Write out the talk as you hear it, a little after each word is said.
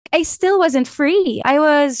I still wasn't free. I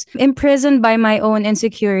was imprisoned by my own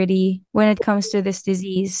insecurity when it comes to this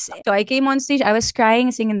disease. So I came on stage, I was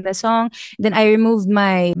crying, singing the song. Then I removed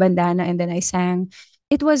my bandana and then I sang.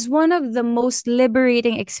 It was one of the most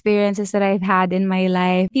liberating experiences that I've had in my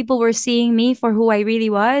life. People were seeing me for who I really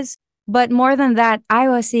was. But more than that, I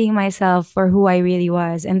was seeing myself for who I really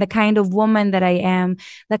was and the kind of woman that I am,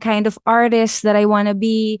 the kind of artist that I want to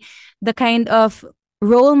be, the kind of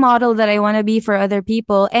role model that I want to be for other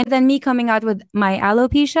people. And then me coming out with my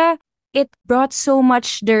alopecia, it brought so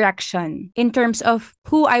much direction in terms of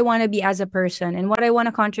who I want to be as a person and what I want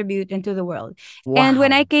to contribute into the world. And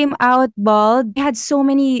when I Wow. came out bald, I had so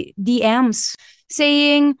many DMs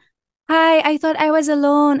saying, "Hi, I thought I was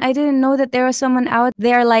alone. I didn't know that there was someone out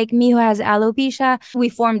there like me who has alopecia." We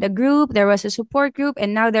formed a group, there was a support group,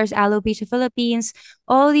 and now there's Alopecia Philippines.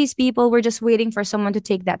 All these people were just waiting for someone to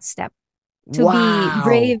take that step, to Wow.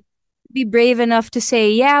 be brave enough to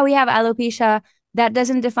say, yeah, we have alopecia. That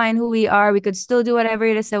doesn't define who we are. We could still do whatever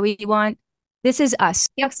it is that we want. This is us.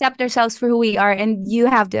 We accept ourselves for who we are, and you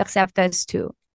have to accept us too.